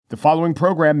The following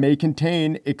program may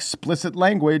contain explicit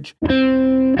language.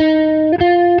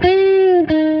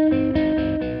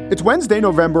 It's Wednesday,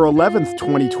 November 11th,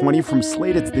 2020. From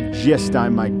Slate, it's The Gist.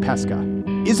 I'm Mike Pesca.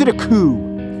 Is it a coup?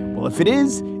 Well, if it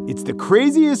is, it's the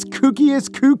craziest,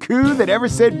 kookiest cuckoo that ever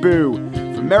said boo.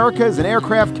 If America is an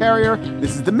aircraft carrier,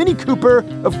 this is the Mini Cooper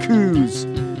of coups.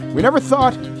 We never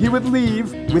thought he would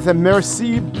leave with a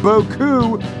merci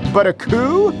beaucoup, but a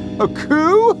coup? A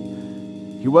coup?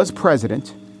 He was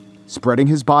president. Spreading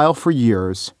his bile for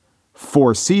years.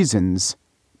 4 seasons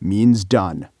means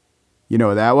done. You know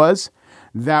what that was?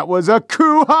 That was a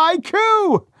coup.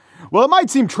 Well, it might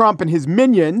seem Trump and his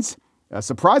minions, a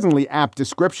surprisingly apt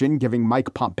description giving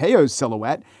Mike Pompeo's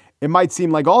silhouette. It might seem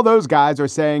like all those guys are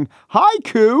saying, hi,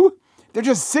 coup. They're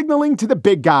just signaling to the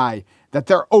big guy that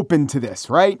they're open to this,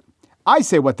 right? I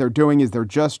say what they're doing is they're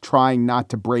just trying not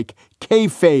to break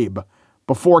kayfabe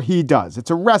before he does. It's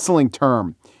a wrestling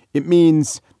term. It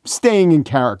means staying in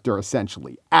character,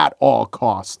 essentially, at all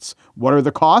costs. What are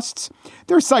the costs?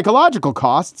 There's psychological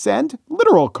costs and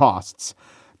literal costs.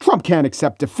 Trump can't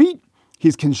accept defeat.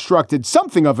 He's constructed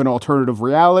something of an alternative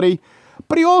reality,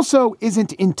 but he also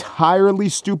isn't entirely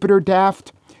stupid or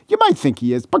daft. You might think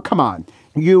he is, but come on.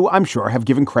 You, I'm sure, have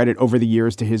given credit over the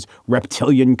years to his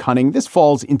reptilian cunning. This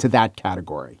falls into that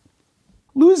category.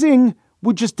 Losing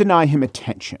would just deny him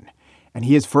attention, and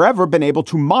he has forever been able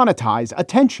to monetize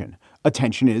attention.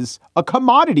 Attention is a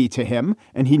commodity to him,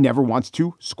 and he never wants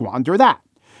to squander that.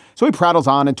 So he prattles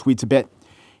on and tweets a bit.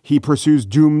 He pursues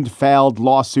doomed, failed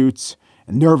lawsuits,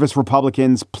 and nervous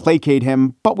Republicans placate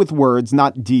him, but with words,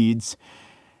 not deeds.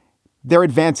 They're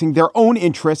advancing their own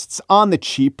interests on the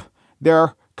cheap.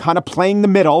 They're kind of playing the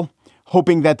middle,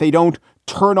 hoping that they don't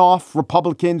turn off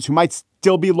Republicans who might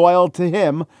still be loyal to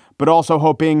him, but also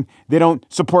hoping they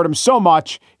don't support him so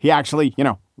much he actually,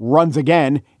 runs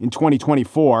again in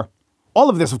 2024. All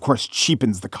of this, of course,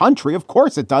 cheapens the country. Of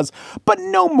course it does, but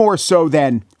no more so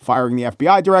than firing the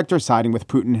FBI director, siding with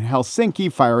Putin in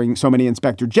Helsinki, firing so many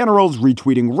inspector generals,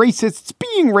 retweeting racists,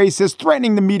 being racist,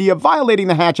 threatening the media, violating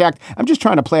the Hatch Act. I'm just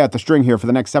trying to play out the string here for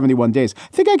the next 71 days. I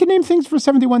think I can name things for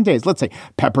 71 days. Let's say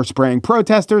pepper spraying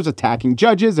protesters, attacking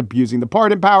judges, abusing the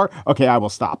pardon power. Okay, I will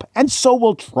stop. And so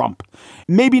will Trump.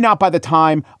 Maybe not by the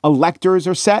time electors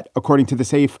are set, according to the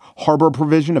safe harbor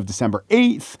provision of December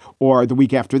 8th, or the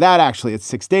week after that. Actually, it's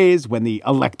 6 days when the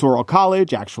Electoral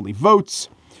College actually votes.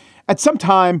 At some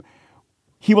time,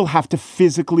 he will have to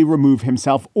physically remove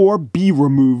himself or be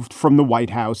removed from the White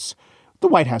House. The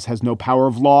White House has no power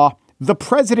of law. The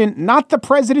president, not the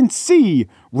presidency,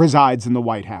 resides in the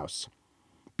White House.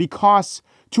 Because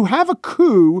to have a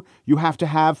coup, you have to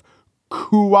have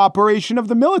cooperation of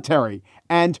the military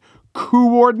and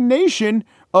coordination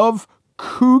of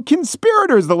coup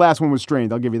conspirators. The last one was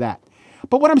strained. I'll give you that.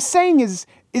 But what I'm saying is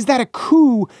that a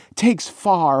coup takes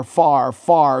far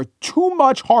too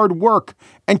much hard work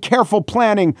and careful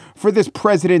planning for this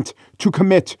president to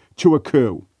commit to a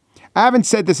coup. I haven't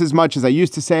said this as much as I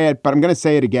used to say it, but I'm going to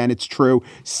say it again. It's true.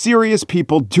 Serious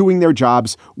people doing their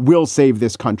jobs will save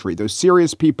this country. Those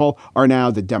serious people are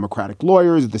now the Democratic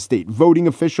lawyers, the state voting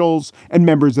officials, and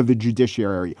members of the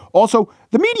judiciary. Also,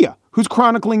 the media, who's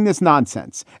chronicling this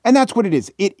nonsense. And that's what it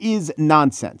is. It is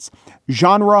nonsense.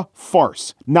 Genre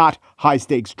farce, not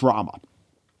high-stakes drama.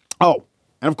 Oh,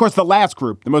 and of course, the last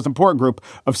group, the most important group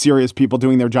of serious people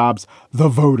doing their jobs, the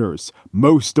voters.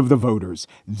 Most of the voters.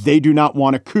 They do not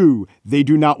want a coup. They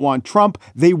do not want Trump.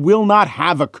 They will not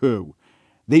have a coup.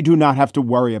 They do not have to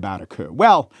worry about a coup.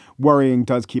 Well, worrying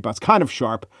does keep us kind of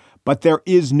sharp, but there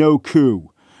is no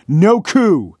coup. No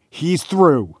coup. He's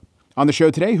through. On the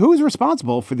show today, who is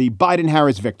responsible for the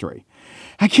Biden-Harris victory?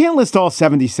 I can't list all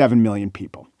 77 million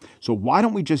people. So why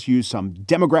don't we just use some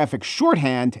demographic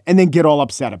shorthand and then get all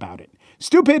upset about it?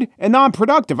 Stupid and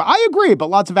non-productive. I agree, but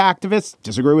lots of activists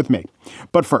disagree with me.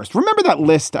 But first, remember that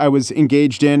list I was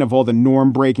engaged in of all the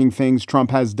norm-breaking things Trump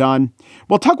has done?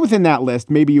 Well, tucked within that list,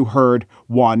 maybe you heard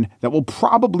one that will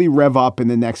probably rev up in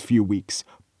the next few weeks.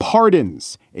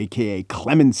 Pardons, aka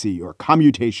clemency or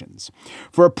commutations.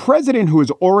 For a president who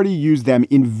has already used them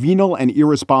in venal and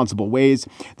irresponsible ways,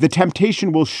 the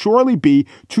temptation will surely be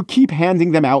to keep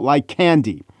handing them out like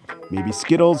candy. Maybe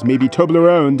Skittles, maybe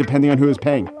Toblerone, depending on who is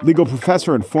paying. Legal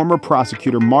professor and former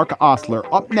prosecutor Mark Osler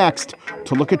up next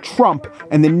to look at Trump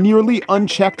and the nearly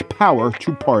unchecked power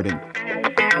to pardon.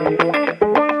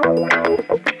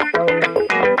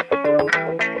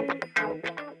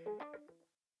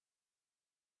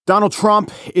 Donald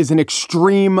Trump is an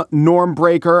extreme norm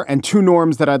breaker, and two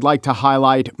norms that I'd like to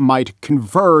highlight might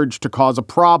converge to cause a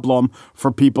problem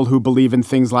for people who believe in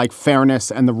things like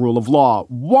fairness and the rule of law.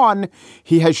 One,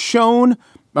 he has shown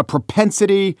a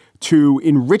propensity to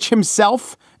enrich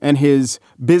himself and his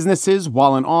businesses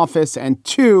while in office. And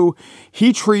two,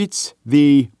 he treats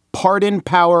the pardon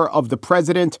power of the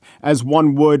president as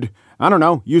one would, I don't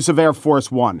know, use of Air Force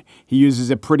One. He uses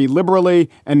it pretty liberally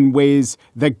and in ways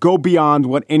that go beyond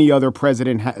what any other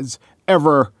president has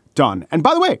ever done. And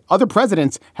by the way, other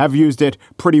presidents have used it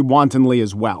pretty wantonly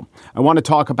as well. I want to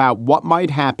talk about what might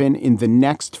happen in the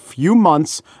next few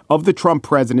months of the Trump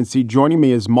presidency. Joining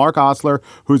me is Mark Osler,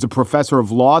 who's a professor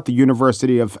of law at the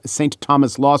University of St.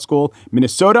 Thomas Law School,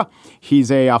 Minnesota.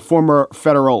 He's a former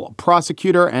federal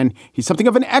prosecutor, and he's something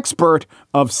of an expert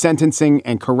of sentencing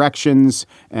and corrections.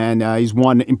 And he's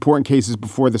won important cases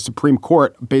before the Supreme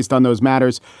Court based on those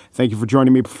matters. Thank you for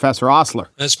joining me, Professor Osler.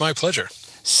 It's my pleasure.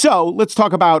 So let's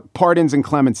talk about pardons and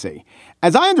clemency.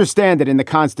 As I understand it in the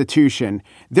Constitution,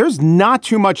 there's not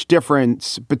too much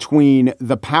difference between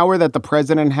the power that the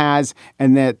president has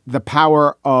and that the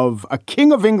power of a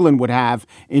king of England would have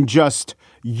in just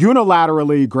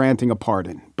unilaterally granting a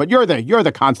pardon. But you're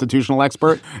the constitutional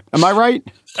expert. Am I right?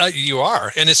 You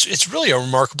are. And it's really a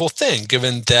remarkable thing,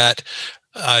 given that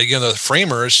the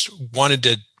framers wanted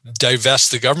to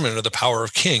divest the government of the power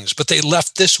of kings, but they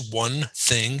left this one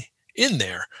thing in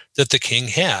there that the king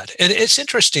had. And it's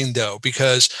interesting, though,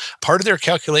 because part of their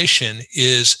calculation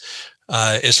is,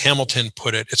 as Hamilton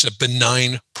put it, it's a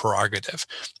benign prerogative.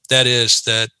 That is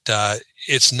that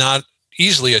it's not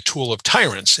easily a tool of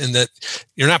tyrants in that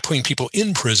you're not putting people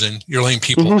in prison, you're letting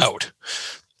people out.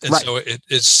 And so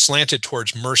it's slanted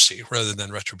towards mercy rather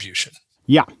than retribution.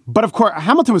 Yeah. But of course,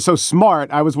 Hamilton was so smart.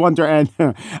 I'm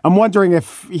wondering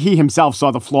if he himself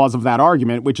saw the flaws of that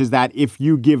argument, which is that if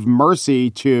you give mercy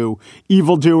to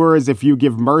evildoers, if you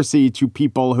give mercy to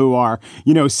people who are,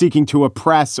 seeking to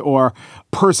oppress or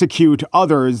persecute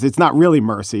others, it's not really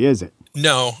mercy, is it?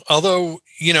 No. Although,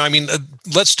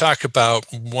 let's talk about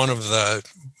one of the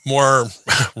more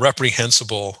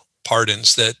reprehensible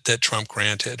pardons that Trump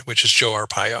granted, which is Joe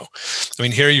Arpaio.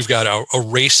 Here you've got a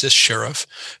racist sheriff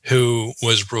who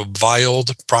was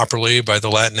reviled properly by the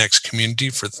Latinx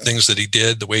community for things that he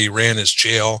did, the way he ran his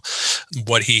jail,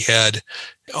 what he had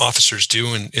officers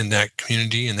do in that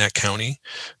community, in that county.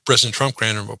 President Trump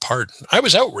granted him a pardon. I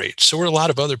was outraged. So were a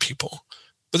lot of other people.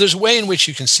 But there's a way in which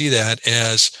you can see that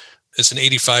as an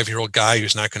 85-year-old guy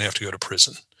who's not going to have to go to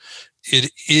prison.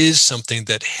 It is something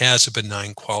that has a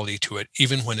benign quality to it,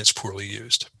 even when it's poorly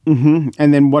used. Mm-hmm.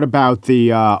 And then what about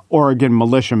the Oregon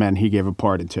militiamen he gave a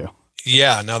pardon to?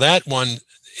 Yeah, now that one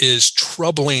is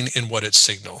troubling in what it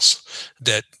signals,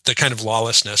 that the kind of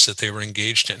lawlessness that they were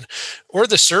engaged in. Or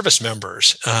the service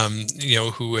members,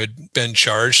 who had been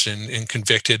charged and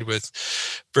convicted with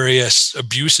various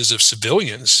abuses of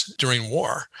civilians during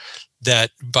war.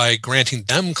 That by granting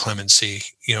them clemency,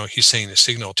 he's saying a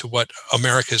signal to what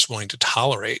America is willing to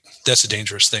tolerate. That's a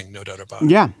dangerous thing, no doubt about it.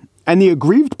 Yeah. And the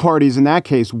aggrieved parties in that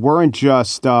case weren't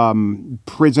just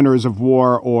prisoners of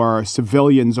war or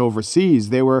civilians overseas.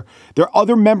 There are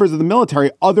other members of the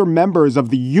military, other members of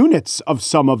the units of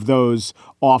some of those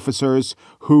officers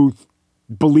who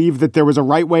believed that there was a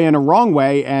right way and a wrong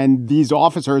way, and these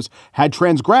officers had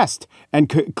transgressed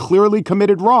and clearly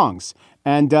committed wrongs.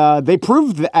 And they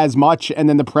proved as much, and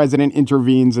then the president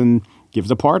intervenes and gives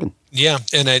a pardon. Yeah,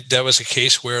 and that was a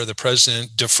case where the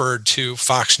president deferred to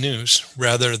Fox News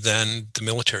rather than the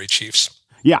military chiefs.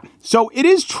 Yeah, so it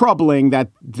is troubling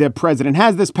that the president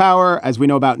has this power. As we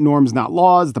know about norms, not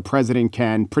laws, the president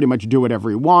can pretty much do whatever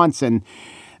he wants, and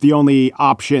the only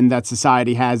option that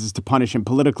society has is to punish him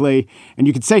politically. And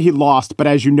you could say he lost, but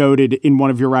as you noted in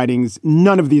one of your writings,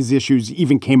 none of these issues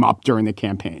even came up during the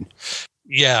campaign.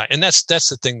 Yeah, and that's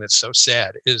the thing that's so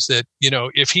sad is that,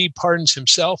 if he pardons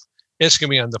himself, it's going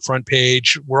to be on the front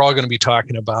page. We're all going to be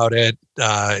talking about it.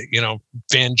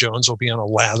 Van Jones will be on a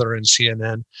lather in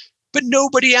CNN. But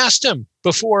nobody asked him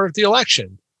before the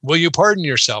election, will you pardon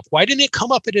yourself? Why didn't it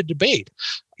come up at a debate?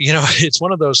 It's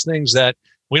one of those things that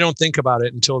we don't think about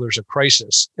it until there's a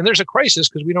crisis. And there's a crisis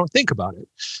because we don't think about it.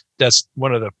 That's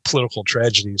one of the political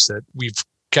tragedies that we've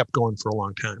kept going for a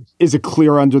long time. Is it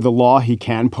clear under the law he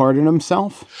can pardon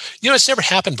himself? It's never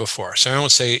happened before. So I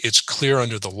won't say it's clear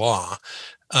under the law.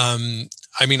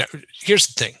 Here's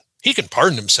the thing. He can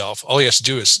pardon himself. All he has to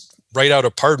do is write out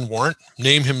a pardon warrant,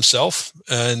 name himself,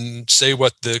 and say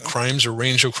what the crimes or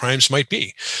range of crimes might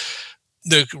be.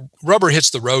 The rubber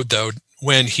hits the road, though,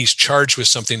 when he's charged with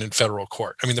something in federal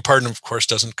court. The pardon, of course,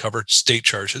 doesn't cover state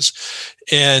charges.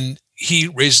 And he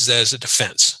raises that as a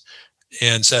defense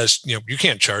and says, you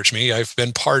can't charge me. I've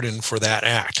been pardoned for that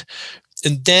act.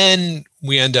 And then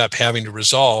we end up having to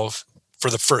resolve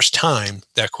for the first time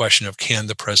that question of, can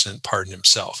the president pardon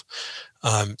himself?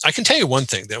 I can tell you one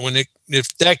thing, that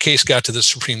if that case got to the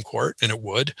Supreme Court, and it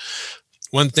would,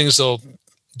 one of the things they'll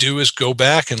do is go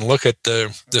back and look at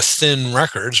the thin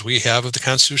records we have of the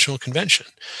Constitutional Convention.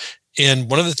 And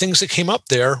one of the things that came up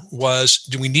there was,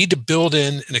 do we need to build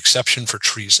in an exception for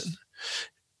treason?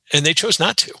 And they chose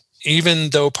not to, even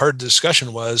though part of the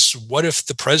discussion was, what if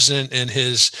the president and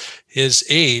his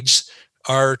aides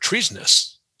are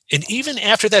treasonous? And even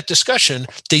after that discussion,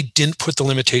 they didn't put the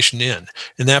limitation in.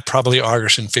 And that probably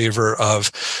augurs in favor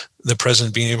of the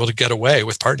president being able to get away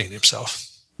with pardoning himself.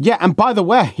 Yeah, and by the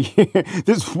way,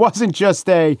 this wasn't just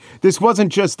a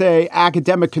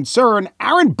academic concern.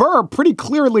 Aaron Burr pretty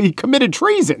clearly committed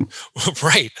treason.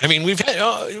 Right. I mean, we've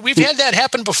had that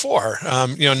happen before.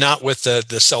 Not with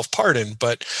the self-pardon,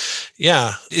 but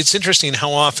yeah, it's interesting how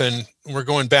often we're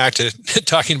going back to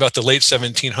talking about the late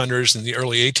 1700s and the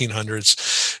early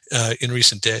 1800s in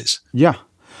recent days. Yeah.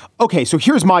 Okay, so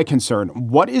here's my concern.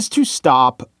 What is to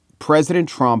stop President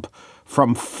Trump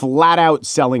from flat out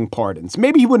selling pardons?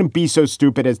 Maybe he wouldn't be so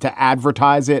stupid as to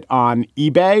advertise it on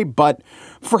eBay, but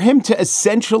for him to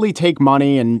essentially take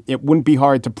money, and it wouldn't be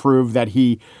hard to prove that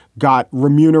he got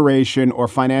remuneration or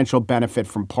financial benefit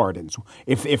from pardons.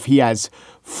 If he has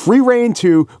free reign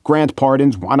to grant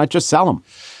pardons, why not just sell them?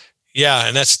 Yeah,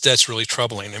 and that's really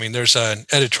troubling. I mean, there's an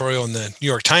editorial in the New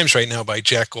York Times right now by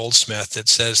Jack Goldsmith that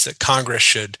says that Congress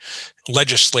should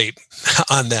legislate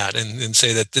on that and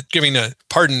say that giving a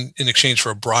pardon in exchange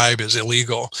for a bribe is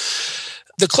illegal.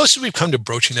 The closest we've come to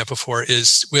broaching that before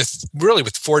is with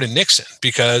Ford and Nixon,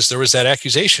 because there was that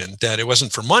accusation that it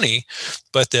wasn't for money,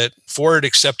 but that Ford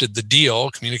accepted the deal,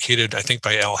 communicated, I think,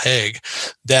 by Al Haig,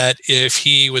 that if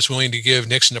he was willing to give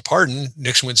Nixon a pardon,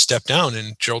 Nixon would step down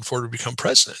and Gerald Ford would become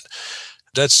president.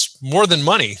 That's more than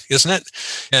money, isn't it?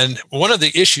 And one of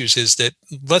the issues is that,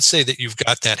 let's say that you've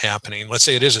got that happening. Let's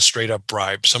say it is a straight up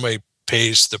bribe. Somebody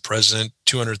pays the president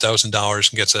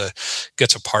 $200,000 and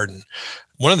gets a pardon.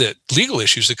 One of the legal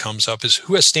issues that comes up is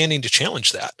who has standing to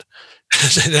challenge that.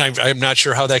 I'm not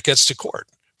sure how that gets to court,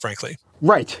 frankly.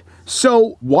 Right.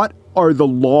 So what are the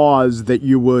laws that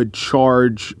you would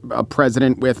charge a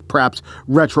president with, perhaps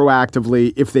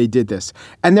retroactively, if they did this?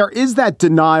 And there is that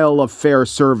denial of fair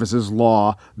services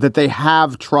law that they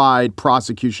have tried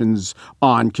prosecutions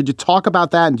on. Could you talk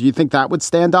about that? And do you think that would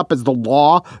stand up as the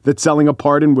law that selling a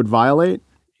pardon would violate?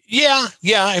 Yeah.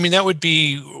 I mean, that would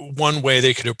be one way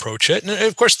they could approach it. And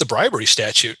of course, the bribery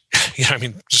statute,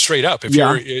 straight up.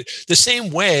 You're the same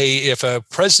way, if a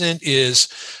president is,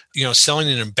 selling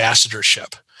an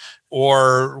ambassadorship,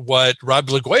 or what Rod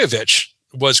Blagojevich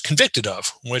was convicted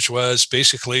of, which was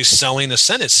basically selling a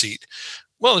Senate seat.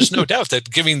 Well, there's no doubt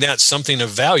that giving that something of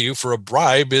value for a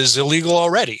bribe is illegal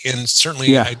already. And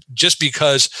certainly just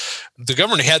because the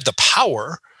government had the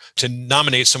power to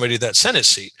nominate somebody to that Senate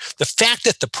seat, the fact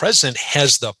that the president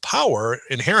has the power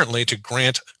inherently to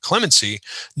grant clemency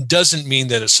doesn't mean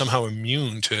that it's somehow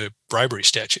immune to bribery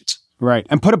statutes. Right.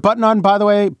 And put a button on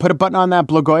that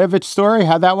Blagojevich story.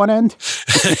 How'd that one end?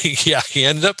 Yeah, he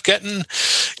ended up getting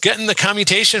the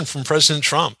commutation from President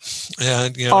Trump.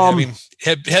 And,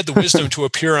 had the wisdom to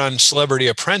appear on Celebrity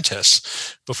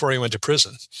Apprentice before he went to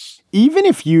prison. Even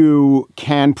if you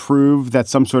can prove that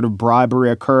some sort of bribery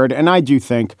occurred, and I do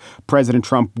think President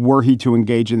Trump, were he to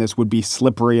engage in this, would be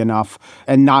slippery enough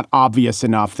and not obvious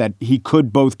enough that he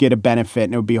could both get a benefit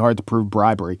and it would be hard to prove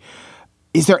bribery.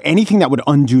 Is there anything that would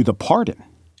undo the pardon?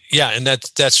 Yeah, and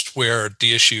that's where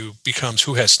the issue becomes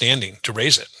who has standing to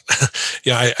raise it.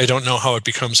 I don't know how it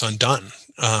becomes undone.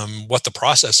 What the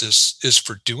process is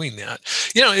for doing that.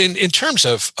 In terms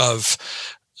of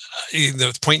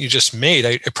the point you just made,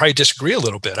 I probably disagree a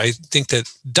little bit. I think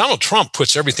that Donald Trump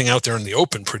puts everything out there in the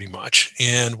open pretty much.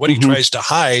 And what he tries to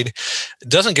hide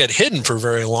doesn't get hidden for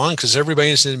very long, because everybody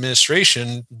in his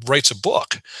administration writes a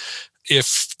book.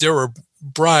 If there were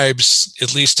bribes,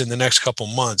 at least in the next couple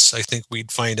months, I think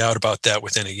we'd find out about that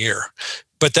within a year.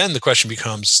 But then the question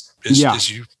becomes,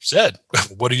 as you said,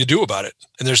 what do you do about it?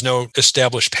 And there's no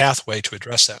established pathway to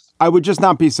address that. I would just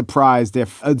not be surprised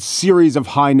if a series of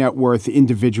high net worth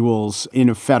individuals in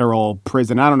a federal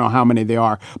prison, I don't know how many they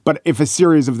are, but if a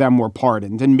series of them were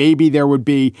pardoned, and maybe there would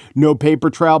be no paper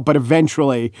trail, but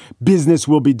eventually business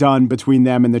will be done between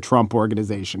them and the Trump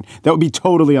organization. That would be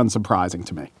totally unsurprising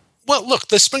to me. Well, look,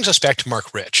 this brings us back to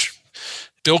Mark Rich.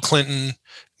 Bill Clinton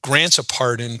grants a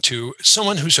pardon to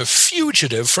someone who's a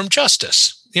fugitive from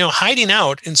justice, hiding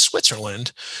out in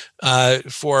Switzerland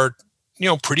for,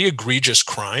 pretty egregious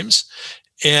crimes.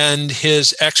 And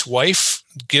his ex-wife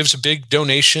gives a big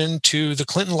donation to the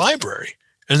Clinton Library.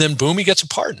 And then, boom, he gets a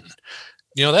pardon.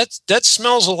 That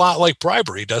smells a lot like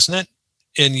bribery, doesn't it?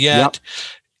 And yet,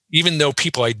 even though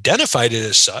people identified it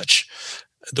as such,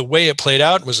 the way it played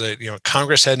out was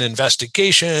Congress had an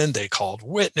investigation. They called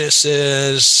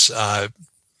witnesses,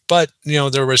 but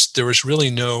there was really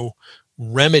no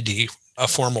remedy, a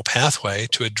formal pathway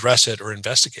to address it or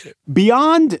investigate it.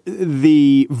 Beyond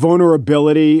the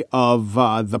vulnerability of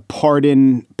the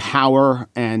pardon power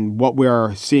and what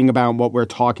we're seeing about, what we're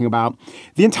talking about,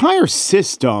 the entire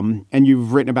system, and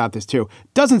you've written about this too,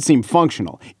 doesn't seem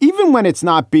functional. Even when it's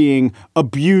not being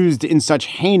abused in such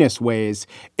heinous ways,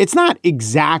 it's not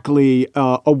exactly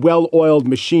a well-oiled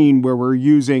machine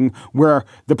where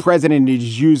the president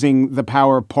is using the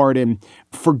power of pardon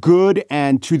for good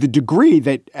and to the degree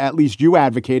that at least you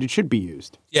advocated should be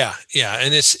used. Yeah.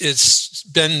 And it's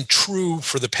been true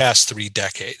for the past 3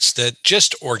 decades that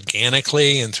just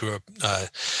organically and through a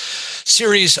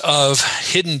series of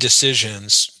hidden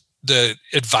decisions, the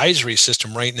advisory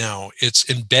system right now, it's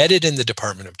embedded in the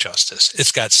Department of Justice.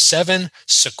 It's got 7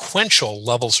 sequential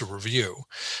levels of review.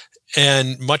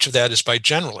 And much of that is by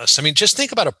generalists. I mean, just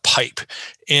think about a pipe,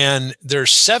 and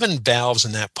there's 7 valves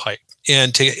in that pipe.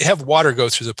 And to have water go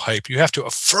through the pipe, you have to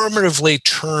affirmatively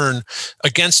turn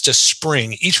against a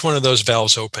spring each one of those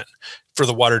valves open for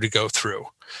the water to go through.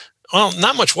 Well,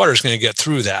 not much water is going to get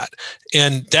through that.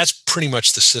 And that's pretty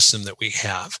much the system that we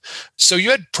have. So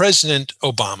you had President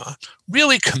Obama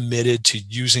really committed to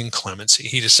using clemency.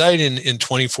 He decided in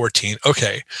 2014,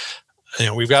 okay,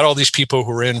 we've got all these people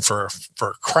who are in for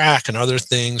crack and other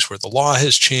things where the law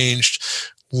has changed.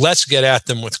 Let's get at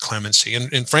them with clemency.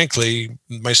 And frankly,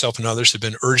 myself and others have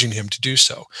been urging him to do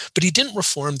so. But he didn't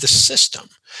reform the system.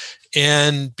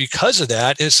 And because of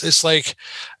that, it's like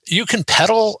you can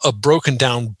pedal a broken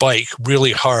down bike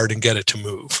really hard and get it to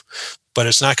move, but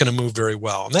it's not going to move very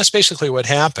well. And that's basically what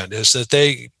happened, is that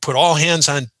they put all hands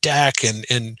on deck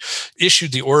and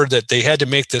issued the order that they had to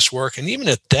make this work. And even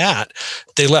at that,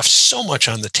 they left so much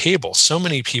on the table, so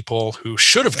many people who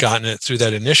should have gotten it through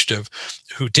that initiative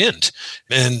who didn't,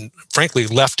 and frankly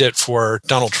left it for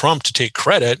Donald Trump to take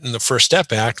credit in the First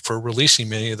Step Act for releasing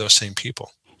many of those same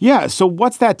people. Yeah. So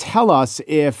what's that tell us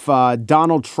if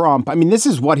Donald Trump, I mean, this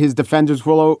is what his defenders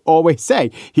will always say.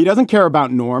 He doesn't care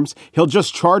about norms. He'll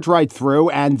just charge right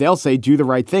through and they'll say, do the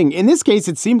right thing. In this case,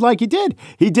 it seemed like he did.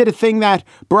 He did a thing that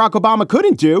Barack Obama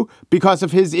couldn't do because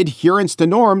of his adherence to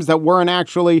norms that weren't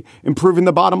actually improving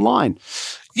the bottom line.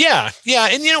 Yeah.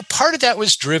 And, part of that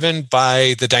was driven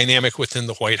by the dynamic within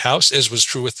the White House, as was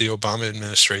true with the Obama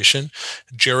administration.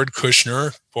 Jared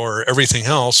Kushner, for everything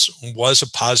else, was a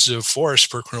positive force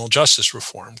for criminal justice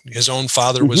reform. His own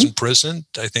father was in prison.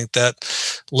 I think that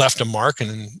left a mark,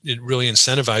 and it really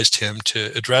incentivized him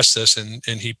to address this. And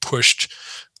he pushed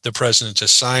the president to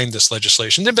sign this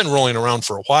legislation. They've been rolling around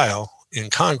for a while in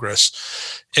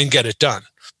Congress and get it done.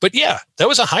 But yeah, that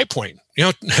was a high point.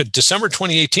 December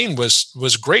 2018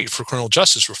 was great for criminal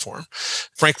justice reform.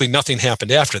 Frankly, nothing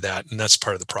happened after that, and that's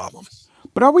part of the problem.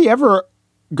 But are we ever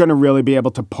going to really be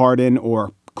able to pardon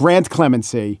or grant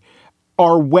clemency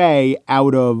our way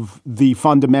out of the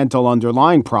fundamental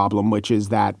underlying problem, which is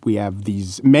that we have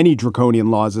these many draconian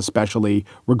laws, especially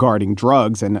regarding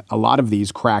drugs, and a lot of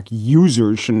these crack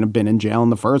users shouldn't have been in jail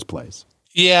in the first place?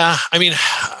 Yeah, I mean,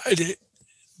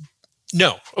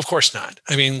 no, of course not.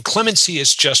 I mean, clemency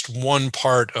is just one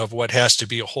part of what has to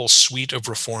be a whole suite of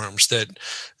reforms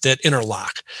that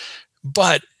interlock.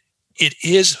 But it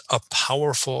is a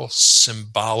powerful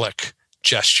symbolic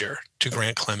gesture to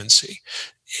grant clemency.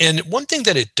 And one thing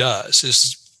that it does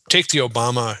is take the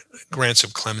Obama grants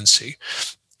of clemency.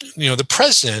 The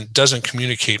president doesn't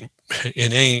communicate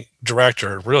in any direct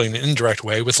or really an indirect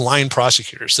way with line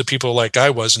prosecutors, the people like I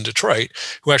was in Detroit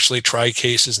who actually try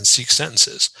cases and seek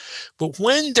sentences. But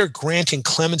when they're granting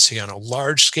clemency on a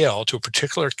large scale to a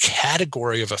particular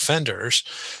category of offenders,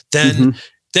 then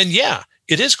yeah,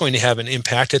 it is going to have an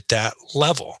impact at that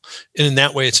level. And in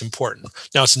that way, it's important.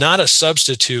 Now, it's not a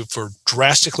substitute for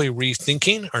drastically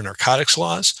rethinking our narcotics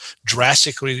laws,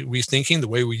 drastically rethinking the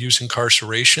way we use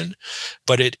incarceration,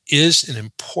 but it is an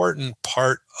important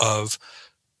part of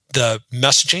the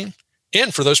messaging.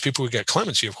 And for those people who get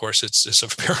clemency, of course, it's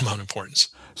of paramount importance.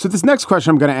 So this next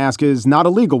question I'm going to ask is not a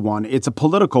legal one. It's a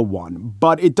political one.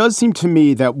 But it does seem to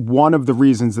me that one of the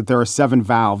reasons that there are 7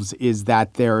 valves is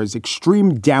that there is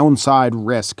extreme downside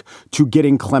risk to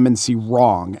getting clemency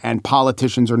wrong. And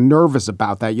politicians are nervous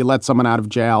about that. You let someone out of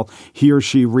jail, he or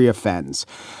she reoffends.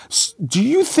 Do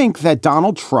you think that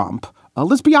Donald Trump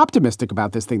let's be optimistic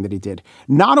about this thing that he did.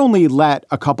 Not only let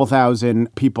a couple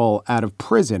thousand people out of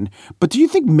prison, but do you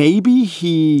think maybe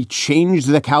he changed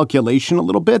the calculation a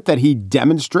little bit that he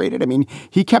demonstrated? I mean,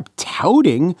 he kept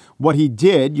touting what he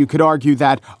did. You could argue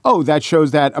that, that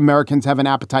shows that Americans have an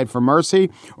appetite for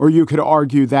mercy. Or you could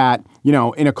argue that,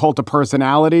 in a cult of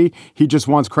personality, he just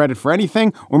wants credit for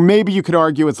anything. Or maybe you could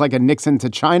argue it's like a Nixon to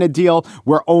China deal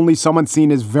where only someone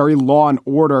seen as very law and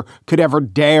order could ever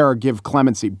dare give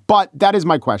clemency. But that is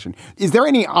my question. Is there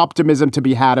any optimism to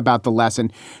be had about the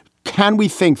lesson? Can we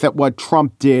think that what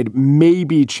Trump did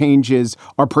maybe changes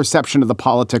our perception of the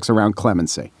politics around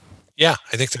clemency? Yeah,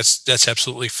 I think that's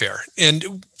absolutely fair.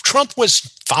 And Trump was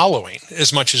following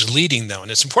as much as leading, though. And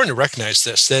it's important to recognize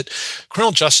this, that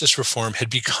criminal justice reform had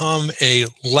become a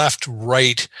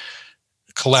left-right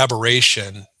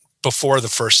collaboration before the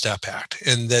First Step Act,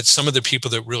 and that some of the people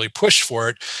that really pushed for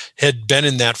it had been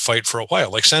in that fight for a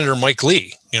while, like Senator Mike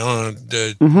Lee,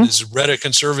 as red a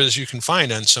conservative as you can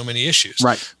find on so many issues.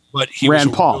 Right. But he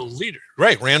Rand was a Paul. real leader.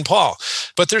 Right, Rand Paul.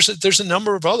 But there's a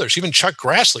number of others. Even Chuck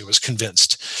Grassley was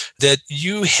convinced that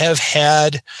you have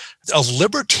had a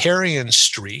libertarian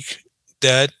streak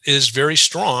that is very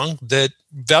strong, that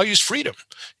values freedom.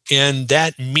 And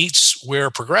that meets where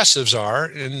progressives are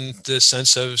in the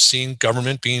sense of seeing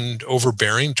government being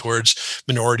overbearing towards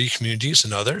minority communities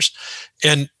and others.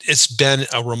 And it's been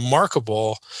a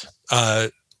remarkable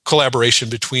collaboration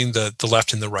between the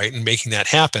left and the right and making that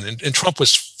happen. And Trump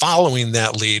was following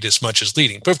that lead as much as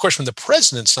leading. But of course, when the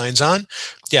president signs on,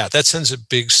 that sends a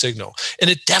big signal. And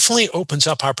it definitely opens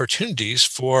up opportunities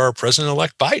for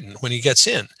President-elect Biden when he gets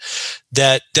in.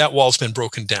 That wall's been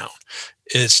broken down.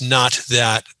 It's not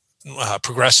that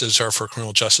progressives are for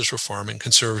criminal justice reform and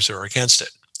conservatives are against it.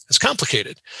 It's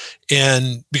complicated.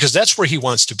 And because that's where he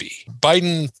wants to be.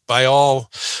 Biden, by all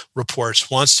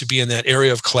reports, wants to be in that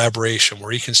area of collaboration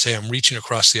where he can say, I'm reaching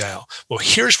across the aisle. Well,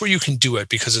 here's where you can do it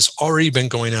because it's already been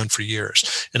going on for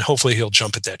years. And hopefully he'll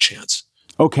jump at that chance.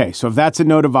 Okay, so if that's a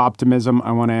note of optimism,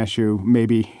 I want to ask you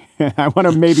I want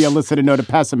to maybe elicit a note of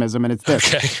pessimism, and it's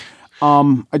this. Okay.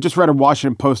 I just read a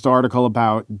Washington Post article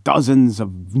about dozens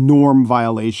of norm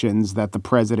violations that the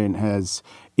president has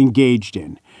engaged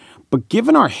in. But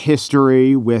given our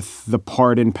history with the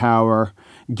pardon power,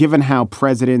 given how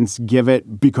presidents give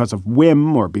it because of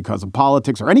whim or because of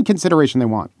politics or any consideration they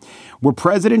want, were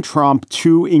President Trump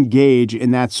to engage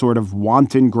in that sort of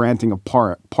wanton granting of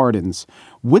pardons,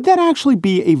 would that actually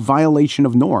be a violation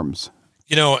of norms?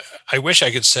 I wish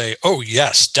I could say, oh,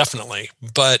 yes, definitely.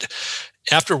 But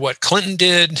after what Clinton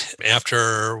did,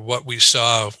 after what we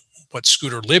saw, what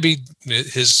Scooter Libby,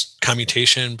 his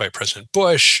commutation by President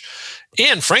Bush,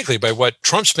 and frankly, by what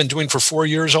Trump's been doing for 4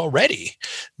 years already,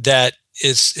 that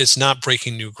it's not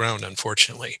breaking new ground,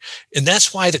 unfortunately. And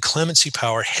that's why the clemency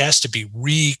power has to be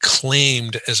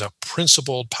reclaimed as a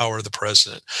principled power of the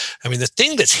president. I mean, the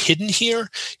thing that's hidden here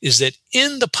is that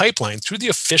in the pipeline, through the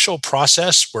official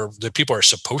process where the people are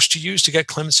supposed to use to get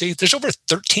clemency, there's over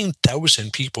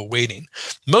 13,000 people waiting.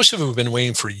 Most of them have been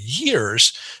waiting for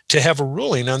years to have a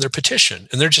ruling on their petition,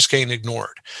 and they're just getting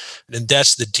ignored. And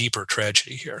that's the deeper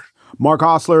tragedy here. Mark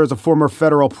Osler is a former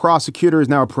federal prosecutor, is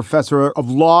now a professor of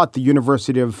law at the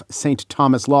University of St.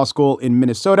 Thomas Law School in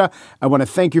Minnesota. I want to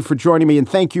thank you for joining me and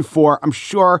thank you for, I'm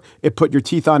sure it put your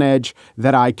teeth on edge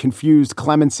that I confused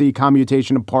clemency,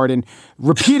 commutation, and pardon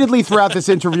repeatedly throughout this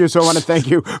interview. So I want to thank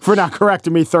you for not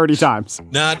correcting me 30 times.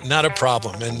 Not a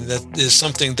problem. And that is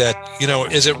something that,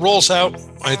 as it rolls out,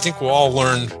 I think we'll all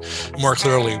learn more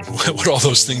clearly what all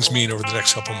those things mean over the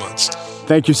next couple months.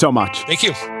 Thank you so much. Thank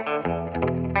you.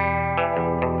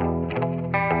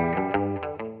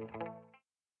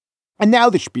 And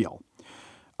now the spiel.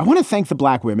 I want to thank the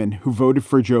black women who voted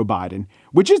for Joe Biden,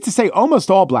 which is to say almost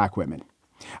all black women.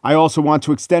 I also want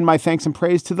to extend my thanks and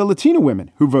praise to the Latino women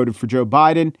who voted for Joe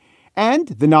Biden, and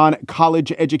the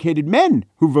non-college educated men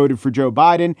who voted for Joe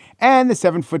Biden, and the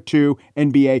 7'2"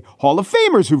 NBA Hall of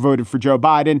Famers who voted for Joe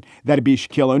Biden. That'd be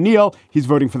Shaquille O'Neal. He's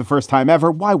voting for the first time ever.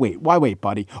 Why wait,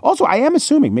 buddy? Also, I am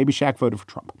assuming maybe Shaq voted for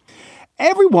Trump.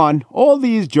 Everyone, all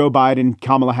these Joe Biden,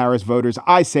 Kamala Harris voters,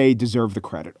 I say deserve the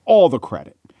credit, all the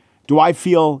credit. Do I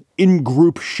feel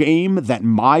in-group shame that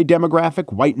my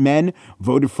demographic, white men,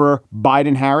 voted for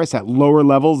Biden-Harris at lower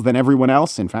levels than everyone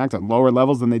else? In fact, at lower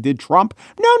levels than they did Trump?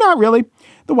 No, not really.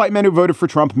 The white men who voted for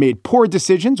Trump made poor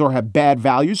decisions or have bad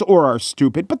values or are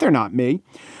stupid, but they're not me.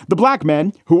 The black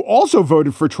men who also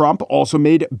voted for Trump also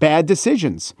made bad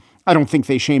decisions. I don't think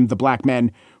they shamed the black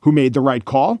men who made the right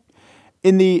call.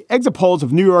 In the exit polls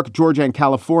of New York, Georgia, and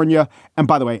California, and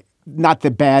by the way, not the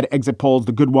bad exit polls,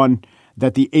 the good one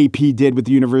that the AP did with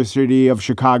the University of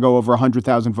Chicago, over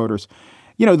 100,000 voters.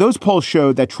 Those polls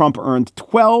showed that Trump earned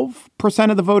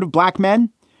 12% of the vote of black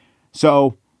men.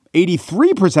 So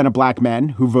 83% of black men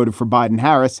who voted for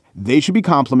Biden-Harris, they should be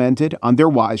complimented on their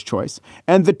wise choice.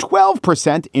 And the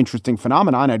 12%, interesting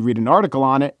phenomenon, I'd read an article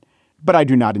on it, but I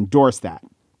do not endorse that.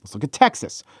 Let's look at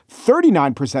Texas.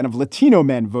 39% of Latino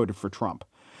men voted for Trump.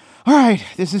 All right,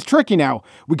 this is tricky now.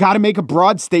 We got to make a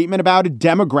broad statement about a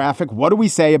demographic. What do we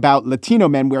say about Latino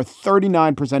men where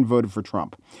 39% voted for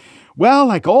Trump? Well,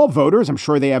 like all voters, I'm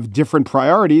sure they have different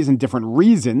priorities and different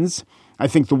reasons. I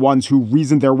think the ones who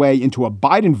reasoned their way into a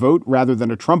Biden vote rather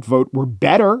than a Trump vote were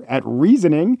better at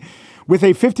reasoning. With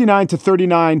a 59 to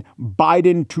 39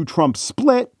 Biden to Trump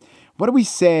split, what do we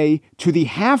say to the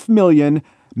 500,000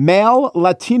 male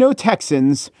Latino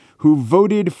Texans who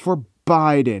voted for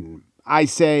Biden? I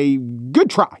say, good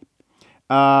try.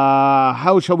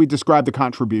 How shall we describe the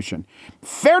contribution?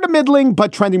 Fair to middling,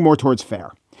 but trending more towards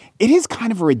fair. It is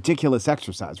kind of a ridiculous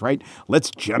exercise, right?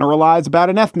 Let's generalize about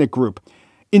an ethnic group.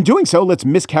 In doing so, let's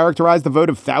mischaracterize the vote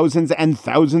of thousands and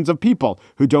thousands of people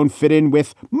who don't fit in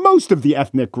with most of the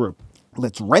ethnic group.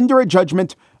 Let's render a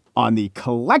judgment on the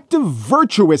collective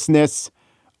virtuousness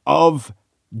of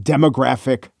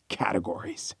demographic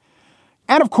categories.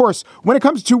 And of course, when it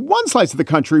comes to one slice of the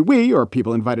country, we, or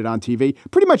people invited on TV,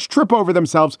 pretty much trip over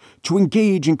themselves to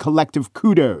engage in collective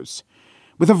kudos,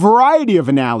 with a variety of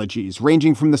analogies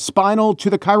ranging from the spinal to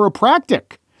the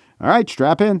chiropractic. All right,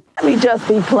 strap in. Let me just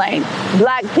be plain.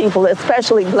 Black people,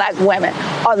 especially black women,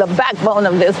 are the backbone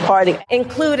of this party.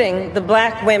 Including the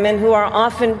black women who are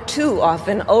too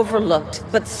often overlooked,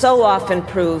 but so often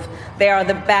prove they are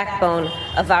the backbone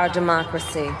of our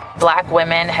democracy. Black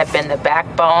women have been the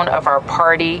backbone of our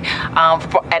party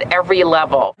at every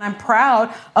level. I'm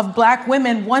proud of black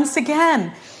women once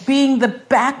again being the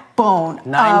backbone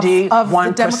of the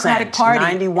Democratic Party.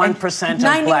 91% of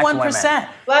black women.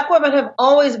 Black women have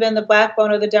always been the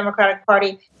backbone of the Democratic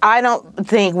Party. I don't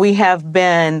think we have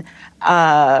been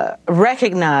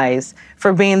recognized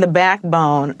for being the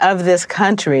backbone of this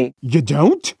country. You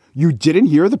don't? You didn't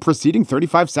hear the preceding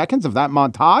 35 seconds of that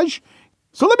montage?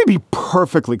 So let me be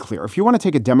perfectly clear. If you want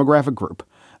to take a demographic group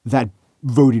that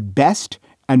voted best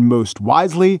and most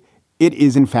wisely, it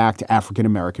is in fact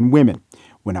African-American women.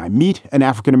 When I meet an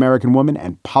African-American woman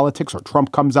and politics or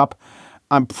Trump comes up,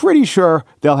 I'm pretty sure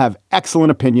they'll have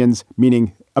excellent opinions,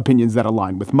 meaning opinions that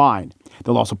align with mine.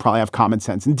 They'll also probably have common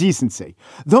sense and decency,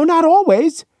 though not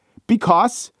always,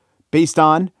 because based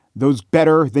on those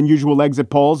better than usual exit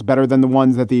polls, better than the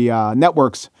ones that the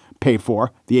networks pay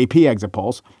for, the AP exit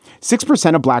polls,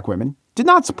 6% of black women did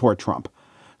not support Trump.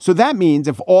 So that means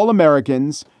if all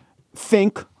Americans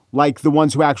think like the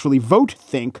ones who actually vote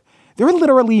think, there are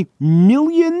literally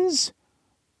millions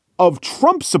of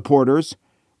Trump supporters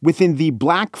within the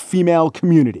black female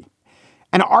community.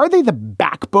 And are they the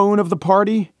backbone of the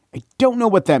party? I don't know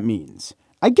what that means.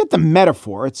 I get the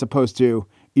metaphor. It's supposed to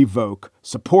evoke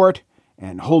support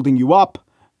and holding you up.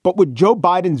 But would Joe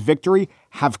Biden's victory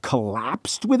have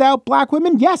collapsed without black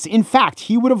women? Yes, in fact,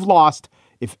 he would have lost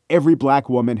if every black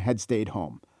woman had stayed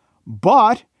home.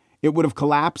 But it would have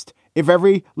collapsed if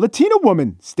every Latina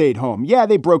woman stayed home. Yeah,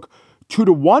 they broke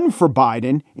 2-1 for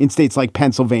Biden in states like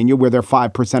Pennsylvania, where they're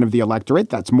 5% of the electorate.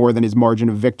 That's more than his margin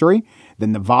of victory.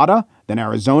 Then Nevada, then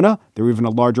Arizona. They're even a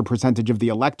larger percentage of the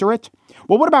electorate.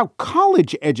 Well, what about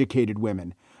college-educated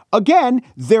women? Again,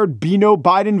 there'd be no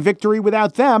Biden victory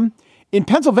without them. In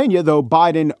Pennsylvania, though,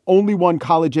 Biden only won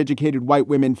college-educated white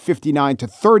women 59 to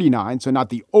 39, so not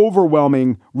the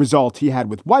overwhelming result he had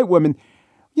with white women.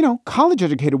 You know,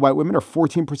 college-educated white women are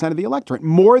 14% of the electorate,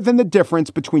 more than the difference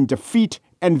between defeat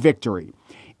and victory.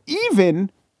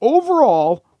 Even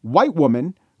overall white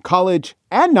women, college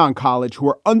and non-college, who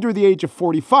are under the age of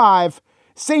 45,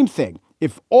 same thing.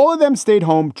 If all of them stayed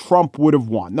home, Trump would have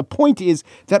won. The point is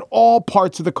that all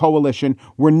parts of the coalition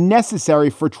were necessary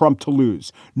for Trump to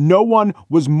lose. No one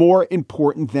was more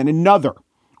important than another,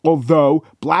 although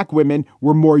black women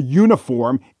were more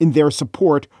uniform in their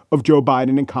support of Joe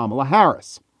Biden and Kamala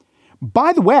Harris.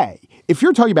 By the way, if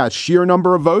you're talking about sheer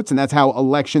number of votes, and that's how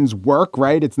elections work,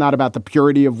 right? It's not about the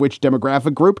purity of which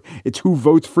demographic group. It's who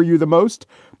votes for you the most.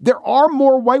 There are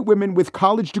more white women with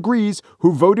college degrees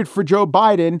who voted for Joe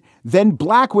Biden than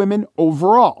black women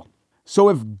overall. So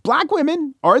if black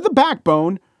women are the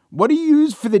backbone, what do you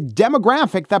use for the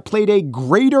demographic that played a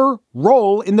greater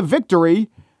role in the victory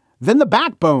than the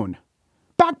backbone?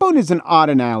 Backbone is an odd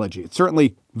analogy. It's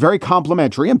certainly very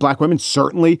complimentary, and black women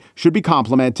certainly should be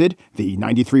complimented. The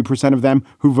 93% of them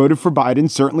who voted for Biden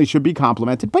certainly should be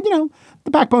complimented. But, you know,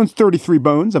 the backbone's 33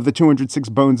 bones of the 206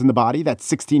 bones in the body.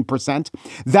 That's 16%.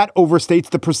 That overstates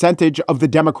the percentage of the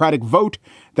Democratic vote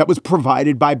that was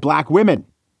provided by black women,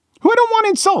 who I don't want to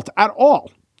insult at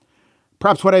all.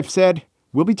 Perhaps what I've said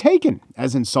will be taken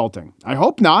as insulting. I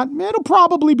hope not. It'll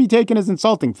probably be taken as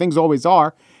insulting. Things always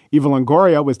are. Eva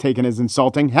Longoria was taken as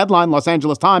insulting. Headline, Los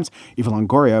Angeles Times, Eva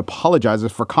Longoria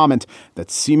apologizes for comment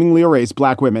that seemingly erased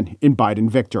black women in Biden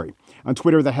victory. On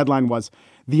Twitter, the headline was,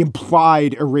 the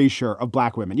implied erasure of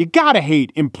black women. You gotta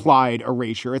hate implied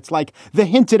erasure. It's like the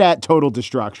hinted at total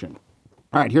destruction.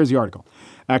 All right, here's the article.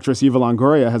 Actress Eva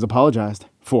Longoria has apologized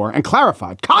for and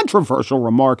clarified controversial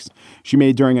remarks she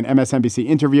made during an MSNBC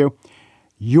interview.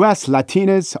 U.S.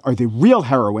 Latinas are the real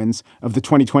heroines of the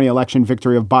 2020 election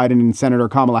victory of Biden and Senator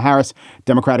Kamala Harris,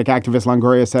 Democratic activist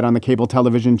Longoria said on the cable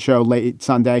television show late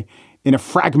Sunday in a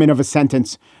fragment of a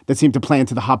sentence that seemed to play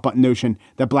into the hot button notion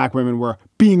that black women were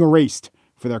being erased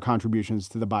for their contributions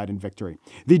to the Biden victory.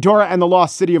 The Dora and the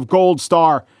Lost City of Gold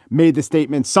star made the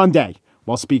statement Sunday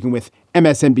while speaking with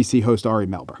MSNBC host Ari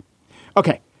Melber.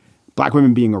 Okay, black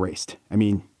women being erased. I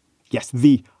mean, yes,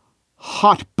 the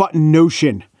hot button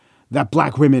notion that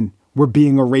black women were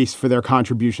being erased for their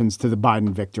contributions to the Biden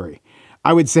victory.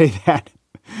 I would say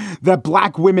that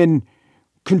black women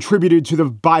contributed to the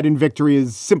Biden victory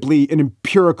is simply an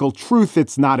empirical truth.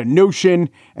 It's not a notion.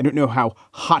 I don't know how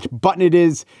hot button it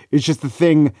is. It's just the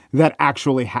thing that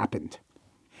actually happened.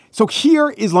 So here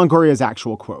is Longoria's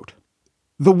actual quote.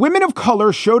 The women of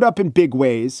color showed up in big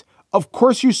ways. Of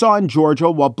course, you saw in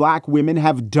Georgia what black women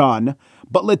have done,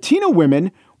 but Latina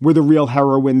women were the real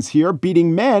heroines here,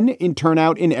 beating men in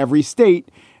turnout in every state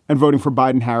and voting for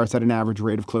Biden-Harris at an average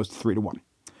rate of close to 3-1.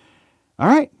 All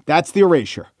right, that's the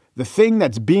erasure. The thing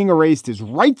that's being erased is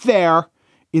right there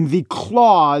in the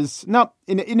clause, no,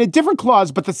 in a different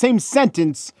clause, but the same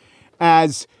sentence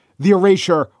as the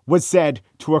erasure was said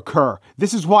to occur.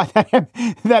 This is why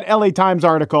that LA Times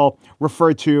article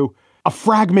referred to a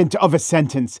fragment of a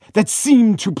sentence that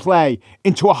seemed to play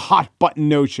into a hot button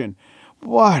notion.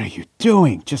 What are you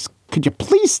doing? Just could you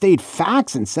please state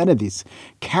facts instead of this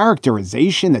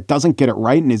characterization that doesn't get it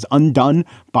right and is undone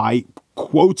by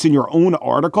quotes in your own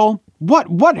article?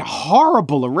 What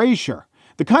horrible erasure.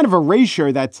 The kind of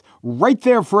erasure that's right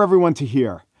there for everyone to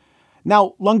hear.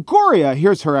 Now, Longoria,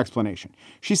 here's her explanation.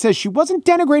 She says she wasn't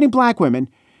denigrating black women.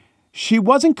 She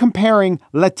wasn't comparing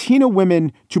Latina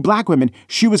women to black women.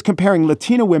 She was comparing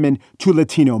Latina women to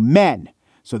Latino men.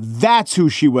 So that's who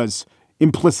she was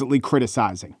implicitly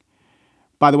criticizing.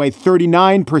 By the way,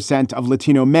 39% of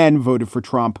Latino men voted for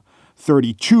Trump.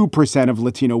 32% of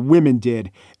Latino women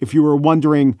did. If you were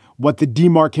wondering what the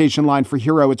demarcation line for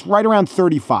hero, it's right around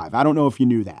 35. I don't know if you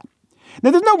knew that.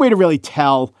 Now, there's no way to really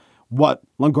tell what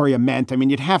Longoria meant. I mean,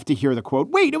 you'd have to hear the quote.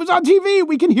 Wait, it was on TV.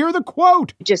 We can hear the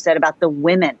quote. You just said about the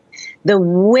women. The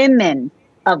women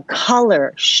of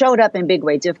color showed up in big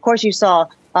ways. Of course, you saw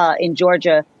in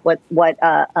Georgia what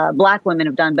black women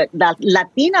have done, but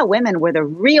Latina women were the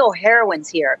real heroines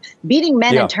here, beating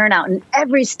men in turnout in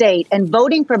every state and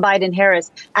voting for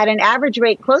Biden-Harris at an average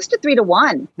rate close to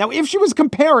 3-1. Now, if she was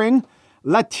comparing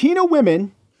Latina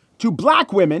women to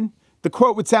black women, the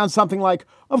quote would sound something like,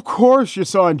 of course you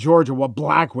saw in Georgia what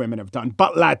black women have done,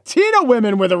 but Latina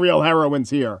women were the real heroines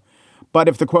here. But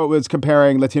if the quote was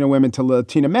comparing Latino women to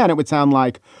Latina men, it would sound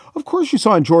like, of course you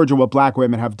saw in Georgia what black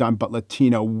women have done, but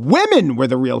Latino women were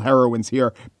the real heroines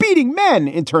here, beating men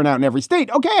in turnout in every state.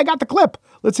 Okay, I got the clip.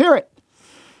 Let's hear it.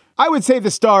 I would say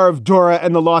the star of Dora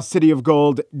and the Lost City of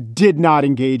Gold did not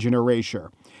engage in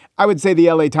erasure. I would say the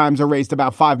LA Times erased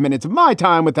about 5 minutes of my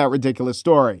time with that ridiculous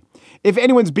story. If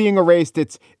anyone's being erased,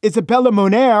 it's Isabella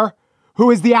Moner,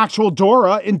 who is the actual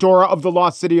Dora in Dora of the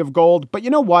Lost City of Gold. But you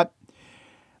know what?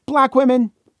 Black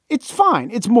women, it's fine.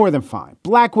 It's more than fine.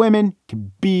 Black women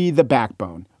can be the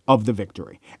backbone of the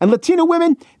victory. And Latino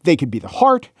women, they can be the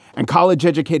heart. And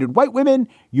college-educated white women,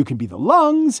 you can be the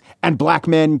lungs. And black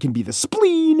men can be the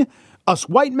spleen. Us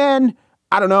white men,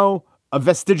 I don't know, a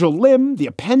vestigial limb, the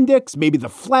appendix, maybe the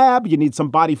flab. You need some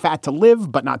body fat to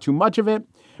live, but not too much of it.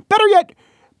 Better yet,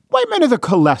 white men are the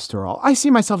cholesterol. I see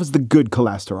myself as the good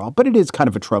cholesterol, but it is kind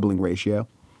of a troubling ratio.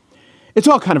 It's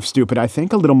all kind of stupid, I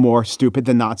think. A little more stupid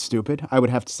than not stupid, I would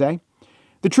have to say.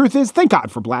 The truth is, thank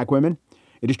God for black women.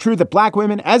 It is true that black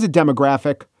women, as a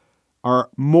demographic, are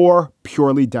more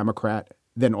purely Democrat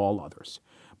than all others.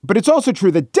 But it's also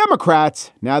true that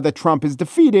Democrats, now that Trump is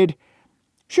defeated,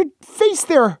 should face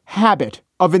their habit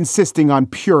of insisting on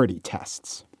purity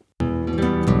tests.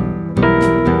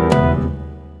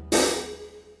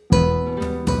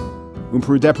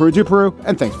 Peru, de Peru, du Peru,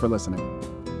 and thanks for listening.